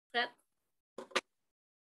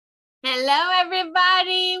Hello,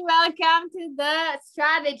 everybody. Welcome to the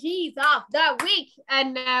strategies of the week.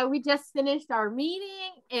 And we just finished our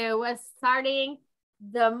meeting. It was starting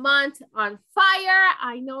the month on fire.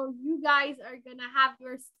 I know you guys are going to have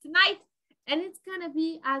yours tonight, and it's going to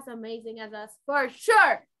be as amazing as us for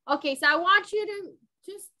sure. Okay, so I want you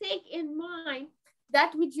to just take in mind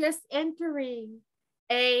that we're just entering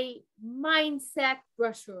a mindset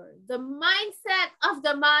brochure. The mindset of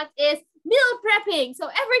the month is meal prepping. So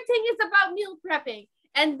everything is about meal prepping.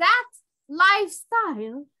 And that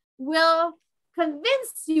lifestyle will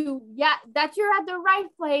convince you that you're at the right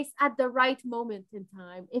place at the right moment in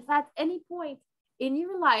time. If at any point in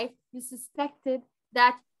your life you suspected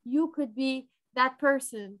that you could be that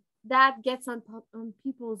person that gets on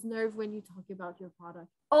people's nerve when you talk about your product.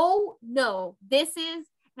 Oh no, this is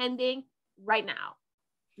ending right now.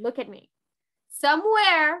 Look at me.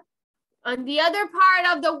 Somewhere on the other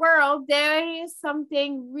part of the world, there is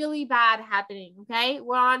something really bad happening, okay?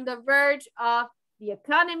 We're on the verge of the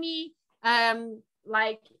economy,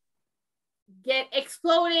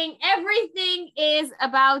 exploding. Everything is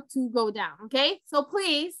about to go down, okay? So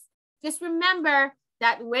please just remember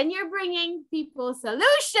that when you're bringing people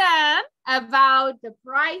solution about the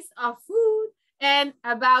price of food and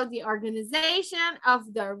about the organization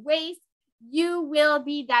of their waste, you will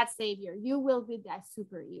be that savior. You will be that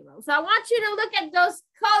superhero. So I want you to look at those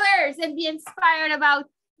colors and be inspired about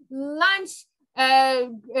lunch,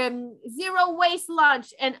 zero waste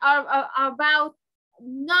lunch, and about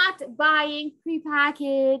not buying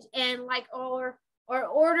prepackaged and or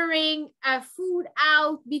ordering food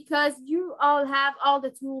out, because you all have all the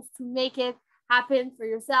tools to make it happen for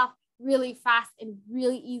yourself really fast and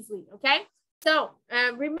really easily. Okay. So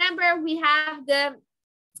remember, we have the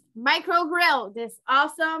micro grill. This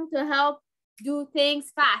awesome to help do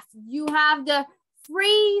things fast. You have the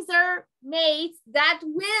freezer mates that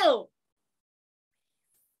will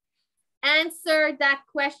answer that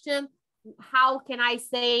question: how can I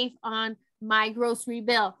save on my grocery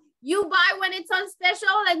bill? You buy when it's on special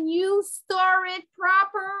and you store it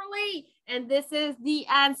properly. And this is the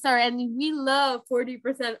answer. And we love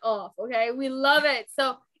 40% off. Okay, we love it.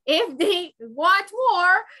 So if they want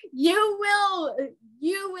more, you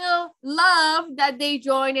will love that they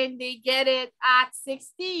join and they get it at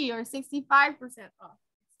 60 or 65% off.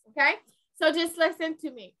 Okay, so just listen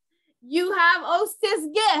to me. You have Hostess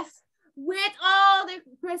gift with all the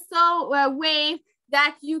crystal wave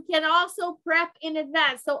that you can also prep in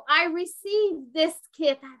advance. So I received this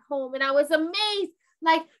kit at home and I was amazed.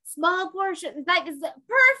 Like, small portion, like it's the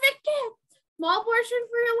perfect kit. Small portion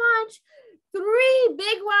for your lunch, 3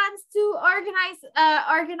 big ones to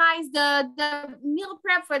organize the meal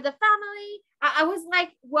prep for the family. I was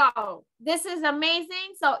like, wow, this is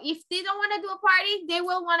amazing. So if they don't want to do a party, they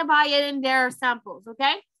will want to buy it in their samples.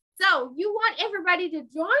 Okay, so you want everybody to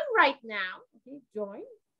join right now. Okay, join,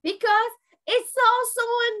 because it's also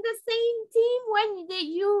in the same team when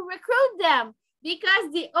you recruit them,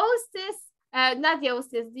 because the hostess, not the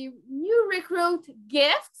hostess, the new recruit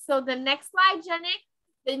gift. So the next slide, Janik.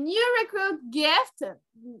 The new recruit gift,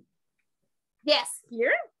 yes,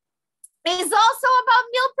 here, is also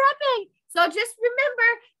about meal prepping. So just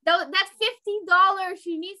remember, that $50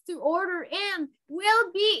 she needs to order in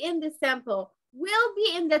will be in the sample, will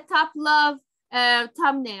be in the top love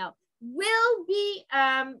thumbnail, will be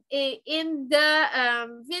in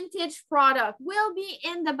the vintage product, will be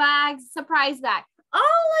in the bags, surprise bag. All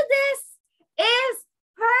of this is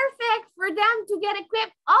perfect for them to get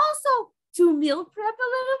equipped also to meal prep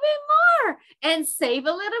a little bit more and save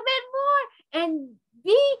a little bit more and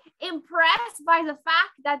be impressed by the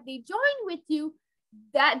fact that they joined with you,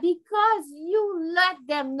 that because you let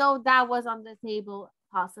them know that was on the table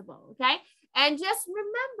possible. Okay, and just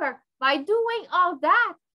remember, by doing all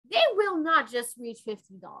that, they will not just reach $50,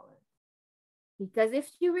 because if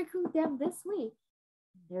you recruit them this week,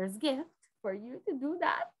 there's gift for you to do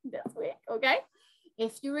that this week. Okay,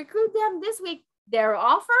 if you recruit them this week, their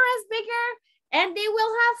offer is bigger, and they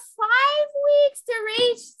will have 5 weeks to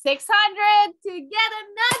reach 600 to get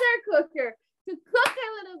another cooker, to cook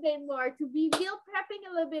a little bit more, to be meal prepping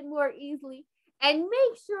a little bit more easily, and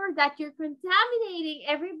make sure that you're contaminating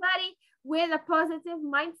everybody with a positive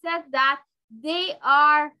mindset that they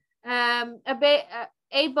are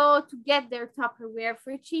able to get their Tupperware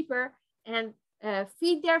for cheaper and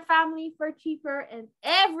feed their family for cheaper, and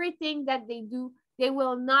everything that they do, they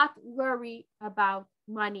will not worry about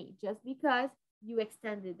money just because you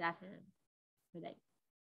extended that hand today.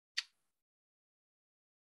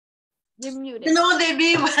 You're muted. You know,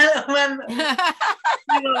 Debbie, when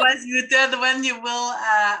you know, as you said, when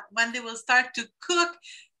they will start to cook,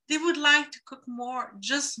 They would like to cook more,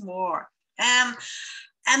 just more.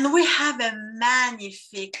 And we have a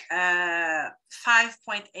magnifique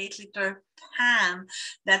 5.8 liter pan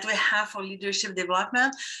that we have for leadership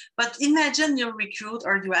development. But imagine your recruit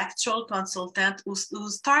or your actual consultant who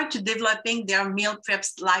start to developing their meal prep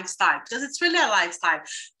lifestyle, because it's really a lifestyle.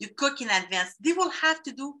 You cook in advance. They will have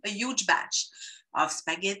to do a huge batch of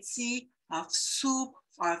spaghetti, of soup,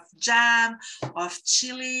 of jam, of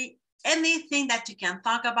chili, anything that you can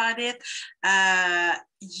talk about it,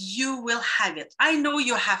 you will have it. I know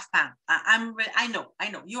you have pan. I know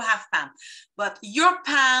you have pan, but your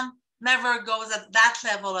pan never goes at that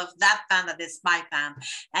level of that pan that is my pan.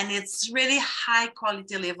 And it's really high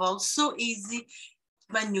quality level, so easy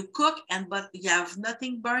when you cook, but you have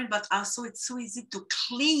nothing burned, but also it's so easy to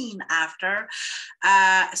clean after.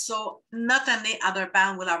 So not any other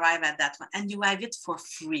pan will arrive at that one, and you have it for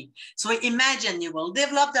free. So imagine you will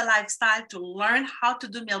develop the lifestyle to learn how to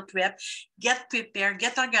do meal prep, get prepared,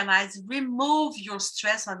 get organized, remove your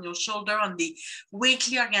stress on your shoulder on the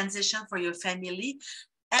weekly organization for your family,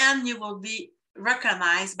 and you will be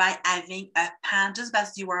recognized by having a pan just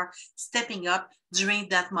as you are stepping up during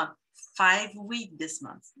that month. 5 weeks this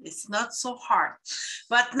month. It's not so hard.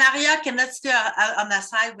 But Maria cannot stay on the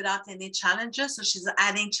side without any challenges. So she's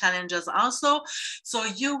adding challenges also. So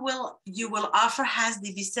you will offer, as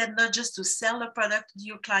Devi said, not just to sell the product to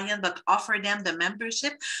your client, but offer them the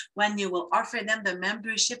membership. When you will offer them the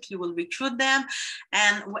membership, you will recruit them.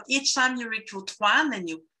 And each time you recruit one and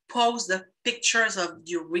you post the pictures of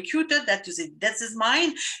you recruited that you say, this is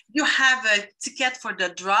mine, you have a ticket for the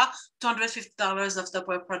draw, $250 of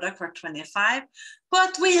Tupperware product for $25.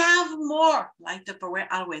 But we have more, like Tupperware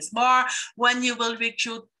always more, when you will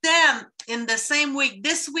recruit 10 in the same week,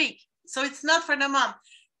 this week. So it's not for the month.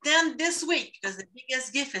 Then this week, because the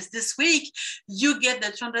biggest gift is this week, you get the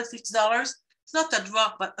 $250. It's not a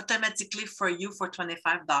draw, but automatically for you for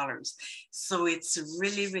 $25. So it's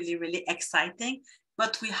really, really, really exciting.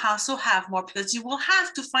 But we also have more, because you will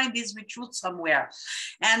have to find these recruits somewhere,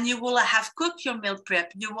 and you will have cooked your meal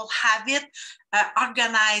prep. You will have it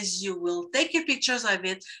organized. You will take your pictures of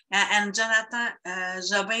it. And Jonathan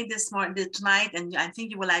Jobin tonight, and I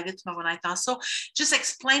think you will have it tomorrow night also, just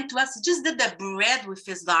explain to us. He just did the bread with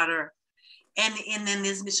his daughter, and in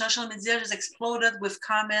his social media just exploded with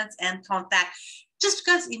comments and contact, just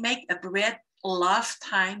because he made a bread love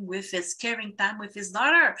time with his caring time with his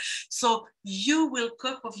daughter. So you will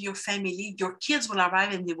cook with your family, your kids will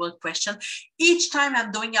arrive and they will question. Each time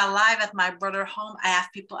I'm doing a live at my brother's home, I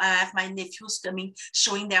have my nephews coming,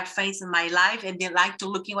 showing their face in my live, and they like to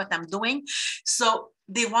look at what I'm doing. So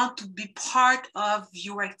they want to be part of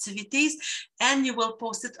your activities, and you will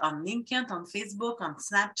post it on LinkedIn, on Facebook, on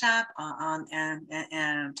Snapchat, on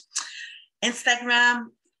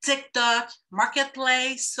Instagram, TikTok,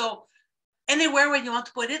 Marketplace. So anywhere where you want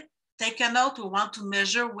to put it, take a note. We want to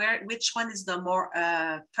measure which one is the more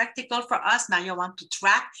practical for us. Now you want to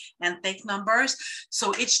track and take numbers.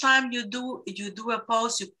 So each time you do a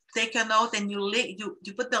post, you take a note and you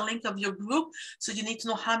put the link of your group. So you need to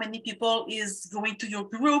know how many people is going to your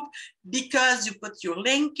group, because you put your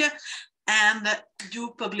link and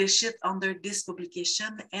you publish it under this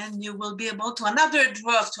publication, and you will be able to another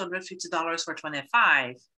draw of $250 for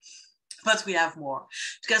 $25. But we have more,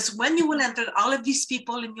 because when you will enter all of these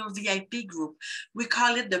people in your VIP group, we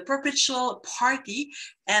call it the perpetual party.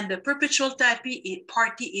 And the perpetual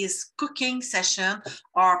party is cooking session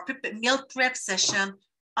or meal prep session,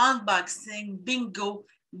 unboxing, bingo,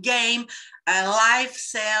 game, live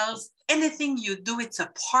sales, anything you do, it's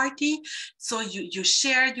a party. So you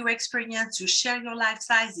share your experience, you share your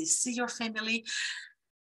lifestyle, you see your family.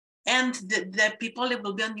 And the people that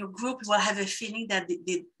will be on your group will have a feeling that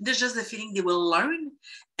there's just a feeling they will learn,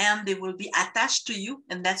 and they will be attached to you,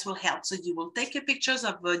 and that will help. So you will take pictures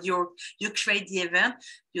of you create the event,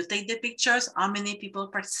 you take the pictures, how many people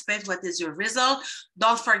participate, what is your result.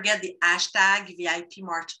 Don't forget the hashtag VIP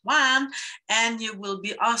March 1, and you will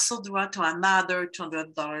be also drawn to another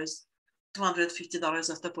 $250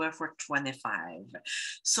 of Tupperware for $25.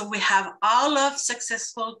 So we have all of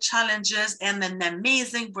successful challenges and an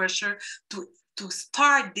amazing brochure to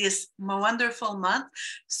start this wonderful month.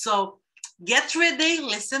 So get ready,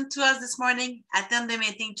 listen to us this morning, attend the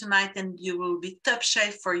meeting tonight, and you will be top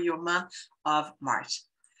shape for your month of March.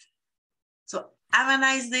 So have a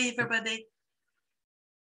nice day, everybody.